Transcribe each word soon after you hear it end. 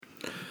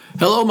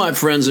Hello, my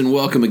friends, and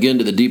welcome again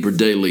to the Deeper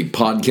Daily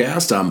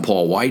Podcast. I'm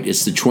Paul White.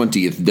 It's the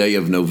 20th day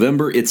of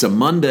November. It's a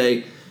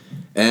Monday,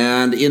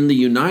 and in the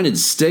United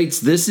States,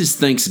 this is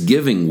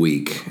Thanksgiving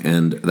week,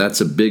 and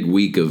that's a big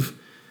week of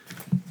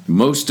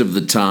most of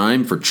the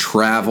time for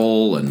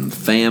travel and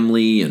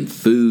family and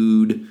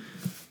food,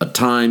 a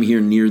time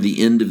here near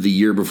the end of the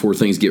year before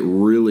things get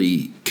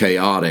really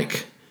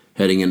chaotic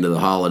heading into the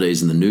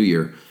holidays and the new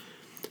year,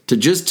 to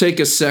just take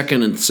a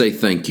second and say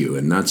thank you.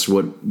 And that's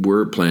what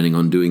we're planning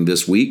on doing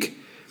this week.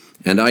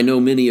 And I know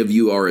many of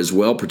you are as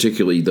well,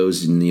 particularly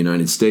those in the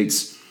United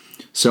States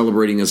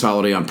celebrating this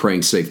holiday. I'm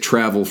praying safe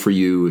travel for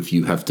you. If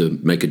you have to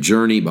make a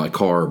journey by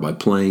car or by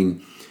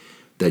plane,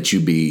 that you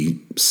be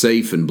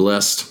safe and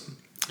blessed.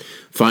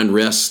 Find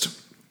rest.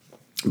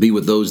 Be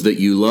with those that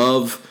you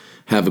love.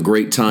 Have a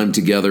great time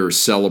together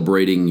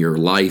celebrating your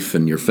life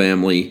and your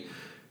family.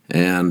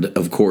 And,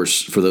 of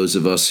course, for those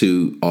of us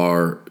who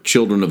are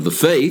children of the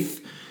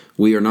faith,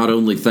 we are not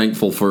only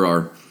thankful for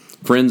our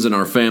friends and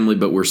our family,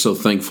 but we're so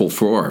thankful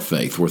for our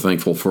faith. We're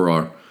thankful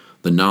for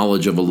the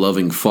knowledge of a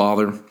loving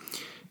Father,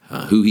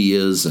 who He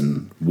is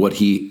and what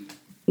He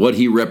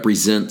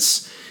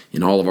represents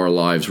in all of our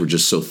lives. We're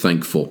just so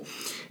thankful.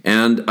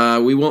 And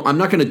I'm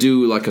not going to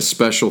do like a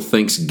special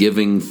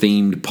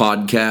Thanksgiving-themed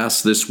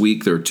podcast this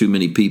week. There are too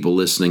many people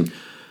listening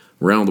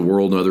around the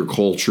world in other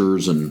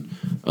cultures and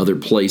other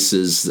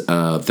places.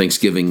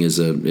 Thanksgiving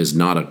is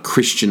not a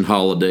Christian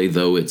holiday,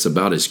 though it's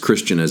about as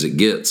Christian as it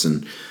gets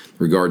in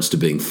regards to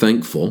being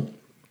thankful.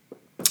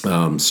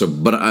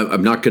 But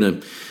I'm not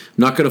going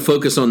to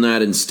focus on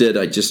that. Instead,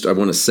 I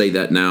want to say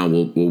that now.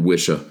 We'll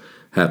wish a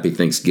happy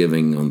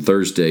Thanksgiving on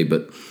Thursday,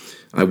 but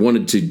I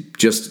wanted to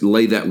just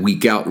lay that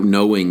week out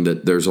knowing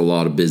that there's a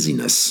lot of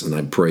busyness, and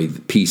I pray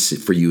peace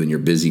for you in your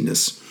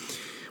busyness.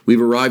 We've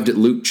arrived at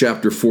Luke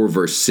chapter 4,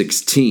 verse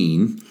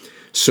 16.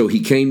 So he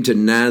came to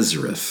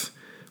Nazareth,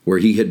 where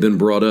he had been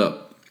brought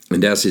up,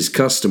 and as his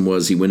custom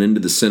was, he went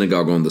into the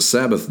synagogue on the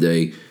Sabbath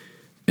day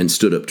and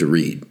stood up to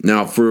read.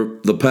 Now, for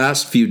the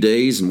past few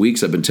days and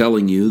weeks, I've been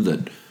telling you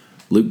that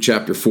Luke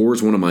chapter 4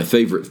 is one of my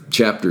favorite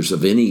chapters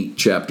of any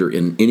chapter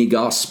in any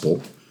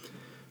gospel,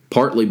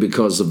 partly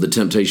because of the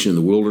temptation in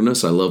the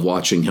wilderness. I love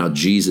watching how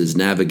Jesus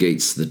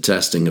navigates the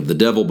testing of the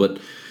devil, but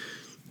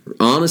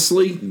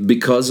honestly,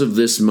 because of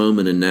this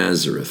moment in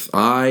Nazareth,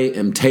 I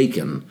am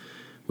taken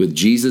with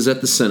Jesus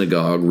at the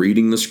synagogue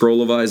reading the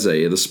scroll of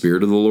Isaiah, the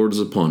Spirit of the Lord is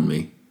upon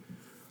me.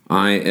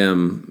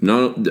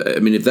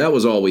 If that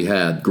was all we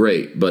had,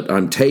 great, but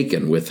I'm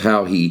taken with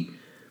how he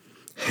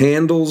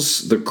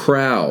handles the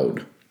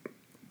crowd,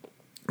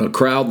 a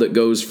crowd that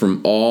goes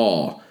from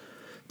awe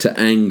to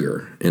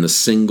anger in a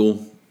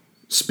single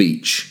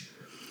speech.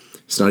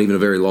 It's not even a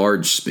very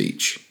large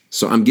speech.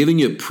 So I'm giving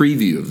you a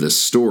preview of this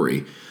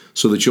story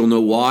so that you'll know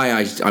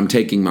why I'm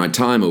taking my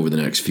time over the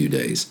next few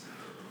days.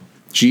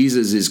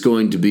 Jesus is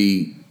going to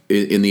be,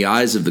 in the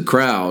eyes of the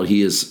crowd,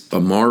 he is a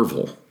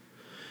marvel.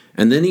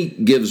 And then he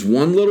gives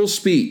one little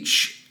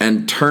speech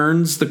and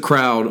turns the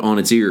crowd on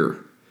its ear.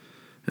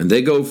 And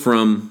they go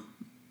from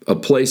a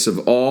place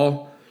of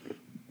awe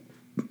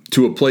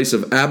to a place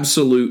of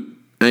absolute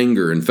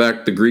anger. In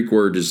fact, the Greek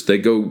word is they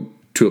go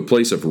to a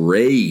place of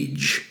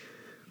rage.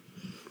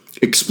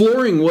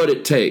 Exploring what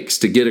it takes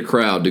to get a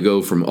crowd to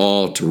go from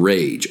awe to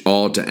rage,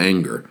 awe to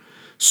anger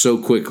so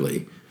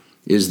quickly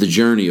is the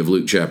journey of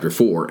Luke chapter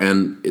 4.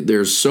 And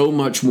there's so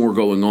much more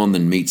going on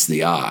than meets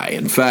the eye.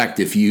 In fact,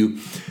 if you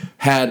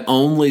had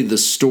only the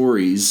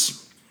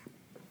stories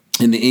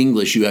in the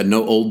English, you had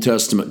no Old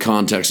Testament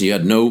context, you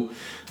had no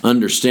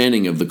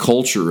understanding of the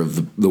culture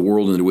of the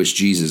world in which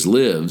Jesus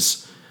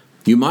lives,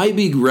 you might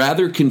be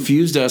rather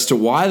confused as to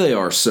why they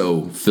are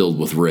so filled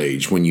with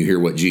rage when you hear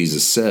what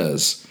Jesus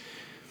says.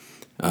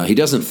 He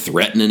doesn't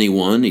threaten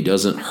anyone. He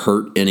doesn't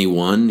hurt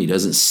anyone. He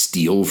doesn't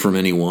steal from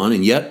anyone.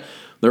 And yet,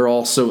 they're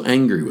all so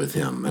angry with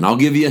him. And I'll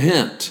give you a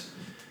hint.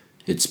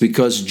 It's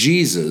because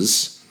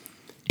Jesus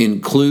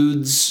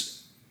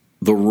includes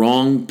the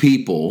wrong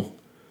people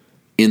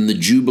in the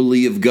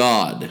Jubilee of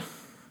God.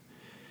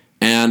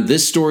 And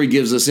this story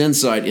gives us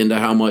insight into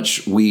how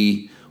much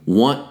we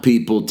want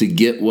people to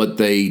get what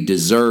they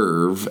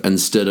deserve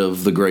instead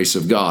of the grace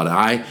of God.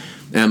 I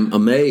am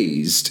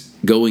amazed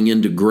going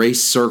into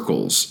grace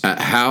circles at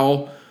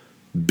how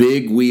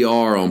big we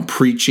are on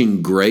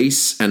preaching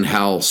grace and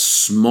how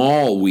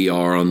small we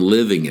are on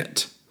living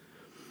it.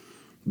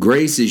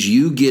 Grace is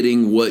you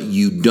getting what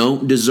you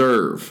don't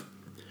deserve.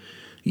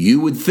 You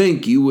would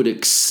think you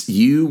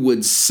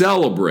would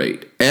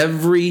celebrate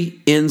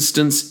every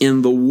instance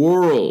in the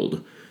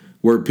world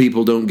where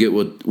people get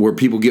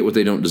what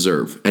they don't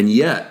deserve, and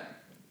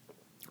yet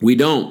we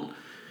don't.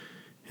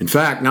 In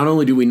fact, not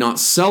only do we not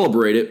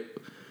celebrate it,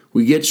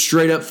 we get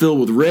straight up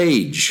filled with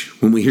rage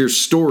when we hear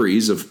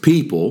stories of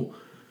people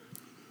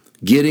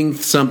getting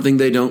something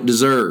they don't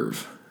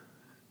deserve.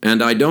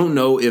 And I don't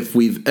know if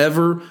we've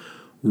ever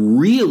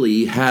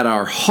really had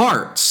our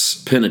hearts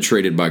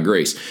penetrated by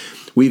grace.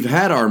 We've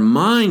had our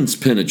minds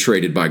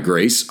penetrated by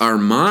grace. Our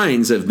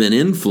minds have been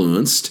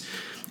influenced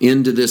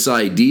into this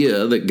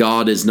idea that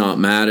God is not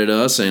mad at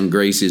us and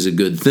grace is a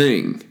good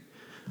thing.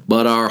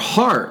 but our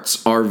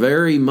hearts are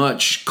very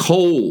much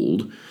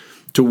cold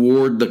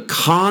toward the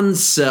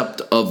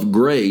concept of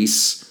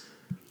grace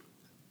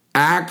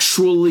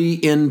actually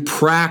in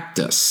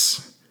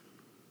practice.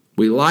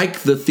 We like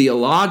the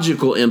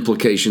theological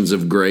implications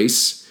of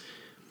grace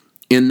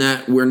in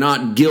that we're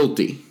not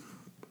guilty.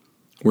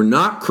 We're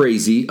not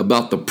crazy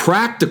about the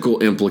practical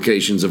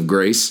implications of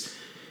grace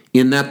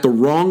in that the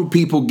wrong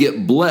people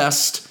get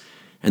blessed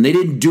and they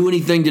didn't do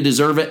anything to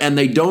deserve it and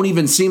they don't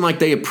even seem like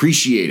they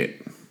appreciate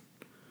it.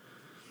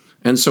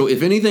 And so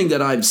if anything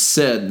that I've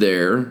said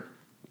there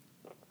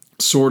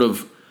sort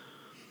of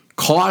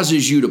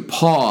causes you to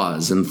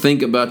pause and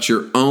think about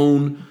your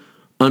own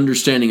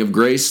understanding of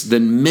grace,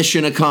 then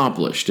mission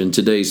accomplished in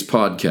today's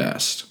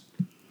podcast.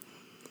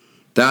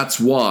 That's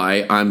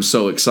why I'm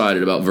so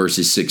excited about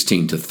verses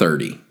 16 to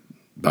 30,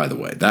 by the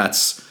way.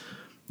 That's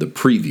the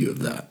preview of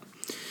that.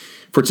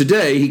 For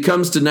today, he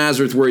comes to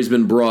Nazareth where he's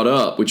been brought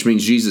up, which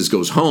means Jesus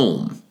goes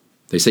home.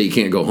 They say you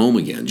can't go home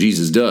again.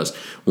 Jesus does.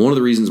 One of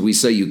the reasons we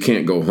say you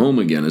can't go home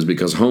again is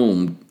because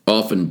home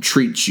often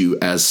treats you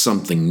as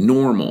something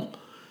normal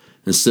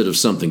instead of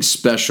something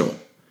special.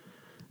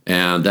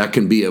 And that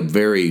can be a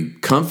very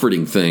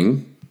comforting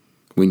thing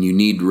when you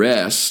need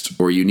rest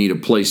or you need a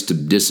place to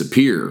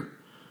disappear.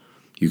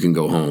 You can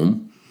go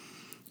home.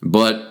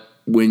 But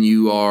when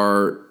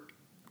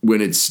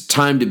it's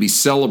time to be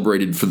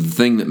celebrated for the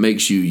thing that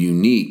makes you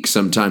unique,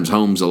 sometimes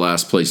home's the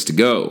last place to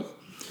go.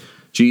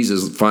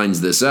 Jesus finds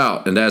this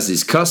out, and as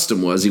his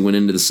custom was, he went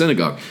into the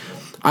synagogue.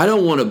 I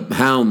don't want to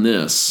hound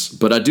this,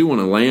 but I do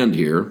want to land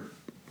here.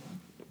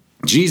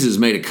 Jesus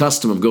made a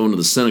custom of going to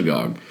the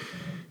synagogue.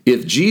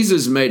 If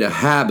Jesus made a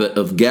habit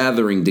of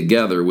gathering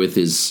together with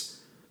his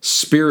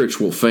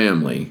spiritual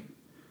family,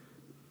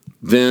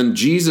 then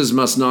Jesus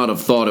must not have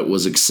thought it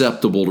was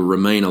acceptable to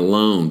remain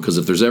alone, because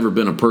if there's ever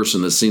been a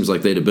person that seems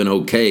like they'd have been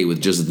okay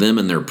with just them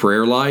and their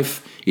prayer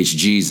life, it's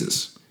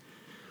Jesus.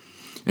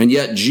 And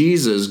yet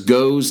Jesus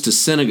goes to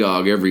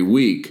synagogue every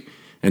week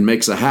and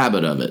makes a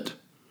habit of it.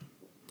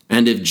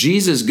 And if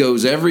Jesus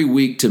goes every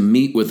week to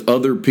meet with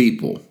other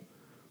people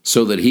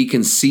so that he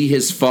can see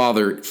his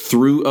Father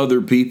through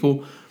other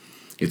people,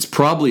 it's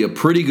probably a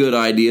pretty good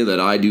idea that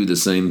I do the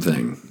same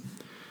thing.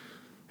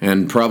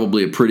 And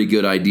probably a pretty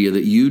good idea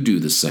that you do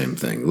the same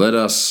thing. Let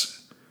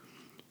us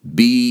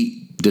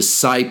be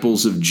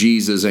disciples of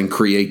Jesus and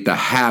create the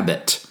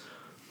habit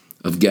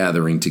of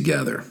gathering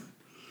together.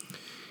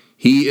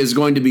 He is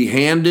going to be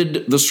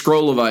handed the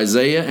scroll of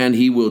Isaiah, and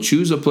he will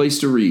choose a place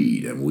to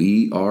read. And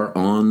we are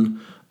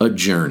on a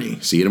journey.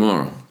 See you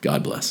tomorrow.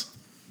 God bless.